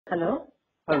Hello?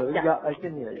 Hello. Yeah. Yeah, I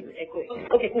can hear you.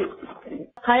 Okay, cool.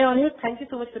 Hi, Onir. Thank you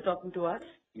so much for talking to us.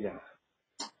 Yeah.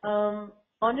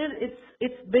 Onir,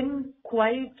 it's been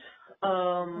quite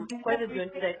a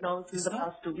journey right now since the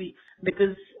past 2 weeks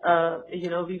because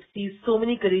we've seen so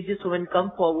many courageous women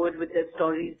come forward with their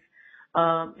stories.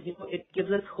 It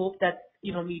gives us hope that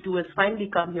Me Too has finally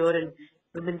come here and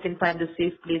women can find a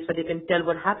safe place where they can tell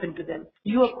what happened to them.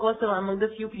 You, of course, are among the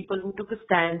few people who took a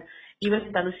stand, even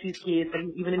in Tanushrী's case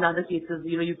and even in other cases.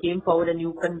 You came forward and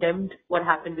you condemned what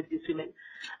happened with these women,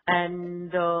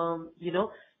 and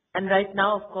and right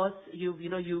now, of course, you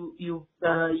knew.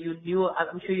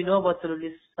 I'm sure you know about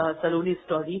Saloni's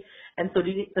story, and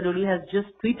Saloni has just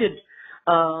tweeted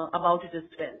about it as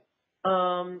well.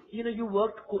 You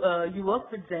worked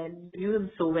with Zain, you knew him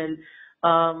so well.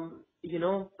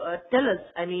 Tell us.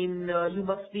 I mean, you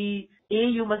must be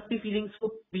feeling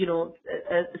so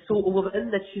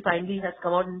overwhelmed that she finally has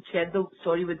come out and shared the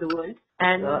story with the world.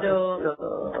 And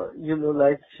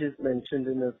like she's mentioned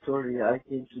in her story, I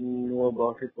came to know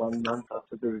about it 1 month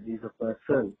after the release of my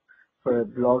film for a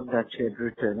blog that she had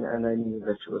written, and I knew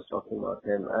that she was talking about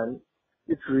him. And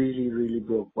it really, really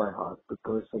broke my heart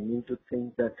because for me to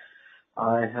think that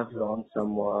I have lost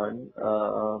someone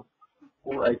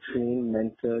who I trained,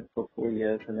 mentored for 4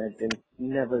 years, and I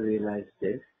never realized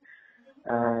this.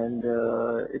 And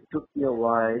it took me a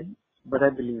while, but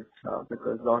I believed her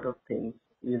because a lot of things,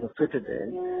 fitted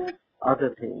in, other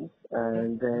things.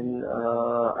 And then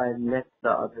I met the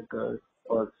other girl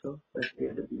also, that she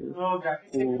had abused,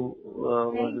 who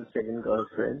was the second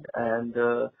girlfriend, and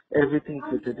everything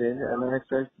fitted in, and I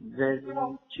felt very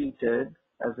cheated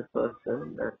as a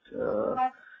person that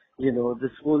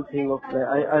this whole thing of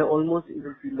I almost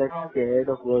even feel like scared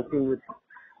of working with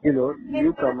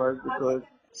newcomers because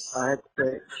I had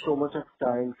spent so much of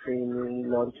time training,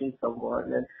 launching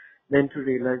someone, and then to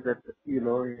realize that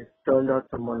it turned out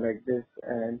someone like this.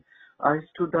 And I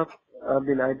stood up. I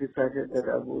mean, I decided that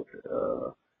I would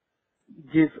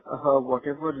give her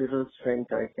whatever little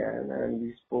strength I can, and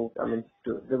we spoke. I mean,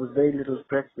 there was very little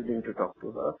press willing to talk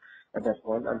to her at that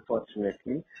point,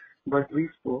 unfortunately. But we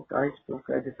spoke. I spoke.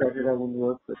 I decided I would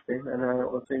work with him, and I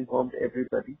also informed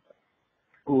everybody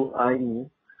who I knew,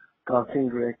 casting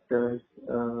directors,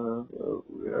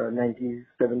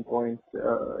 97 points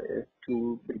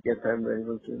to get them when he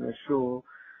was doing a show,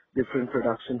 different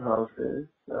production houses,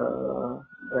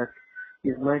 that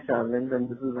is my talent and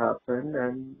this has happened,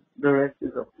 and the rest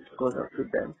is of course up to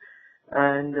them.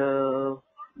 And a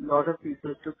lot of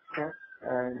people took steps,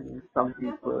 and some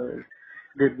people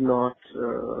did not,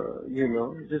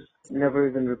 just never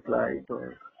even replied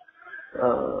or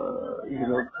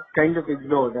kind of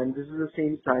ignored. And this is the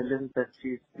same silence that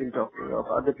she's been talking of,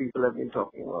 other people have been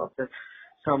talking of, that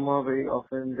somehow very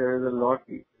often there is a lot of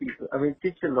people, I mean, it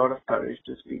takes a lot of courage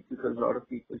to speak because a lot of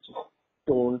people just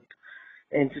don't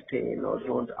entertain or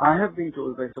don't. I have been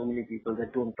told by so many people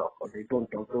that don't talk or they don't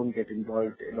talk, don't get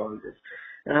involved in all this.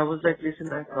 And I was like,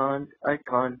 listen, I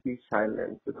can't be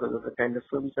silent because of the kind of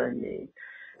films I made.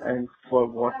 And for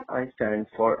what I stand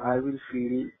for, I will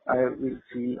feel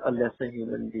a lesser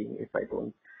human being if I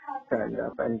don't stand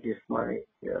up and give my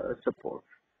support.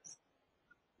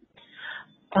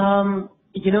 I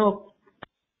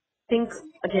think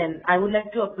again, I would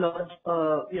like to applaud,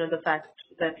 the fact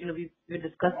that we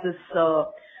discussed this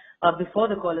before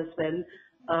the call as well.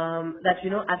 That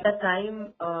at that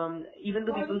time, even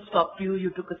though people stopped you,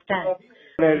 you took a stand.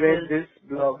 When I read this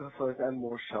blog of hers, I'm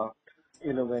more shocked.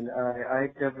 When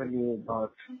I never knew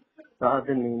about the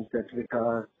other names that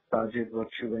Vikas, Sajid,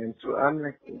 what she went through. I'm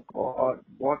like, God,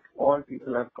 what all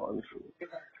people have gone through.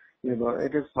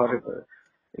 It is horrible.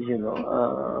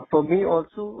 For me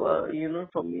also,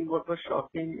 for me what was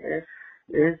shocking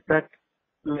is that,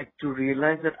 like, to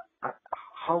realize that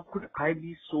how could I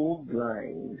be so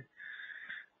blind?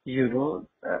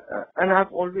 And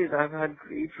I've had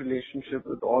great relationship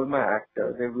with all my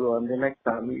actors, everyone. They're like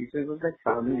family. So it was like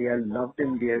family. I loved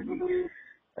them dearly.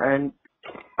 And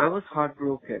I was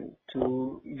heartbroken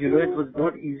to, it was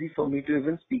not easy for me to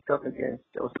even speak up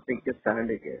against or take a stand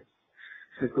against.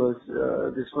 Because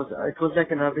it was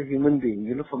like another human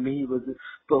being. For me, he was a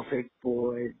perfect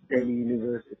boy, Delhi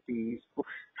University,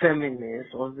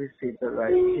 feminist, always said the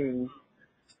right thing.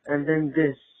 And then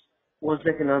this was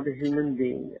like another human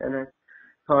being, and I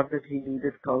thought that he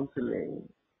needed counseling.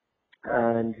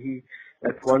 And he,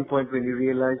 at one point when he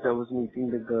realized I was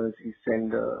meeting the girls, he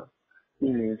sent a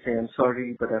email saying, I'm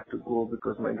sorry, but I have to go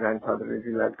because my grandfather is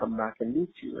ill. I'll come back and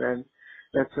meet you. And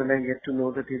that's when I get to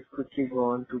know that he's quickly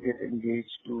gone to get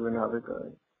engaged to another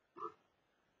girl.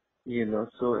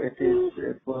 So it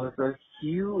was a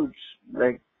huge,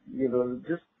 like,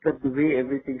 just that the way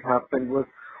everything happened was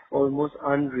almost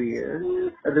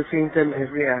unreal. At the same time,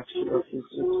 every action of his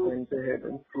just went ahead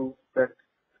and proved that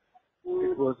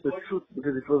it was the truth,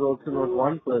 because it was also not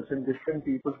one person, different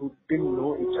people who didn't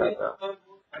know each other,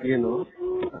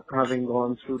 having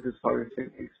gone through this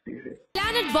horrific experience.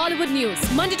 Planet Bollywood News,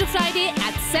 Monday to Friday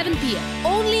at 7 p.m.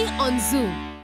 only on Zoom.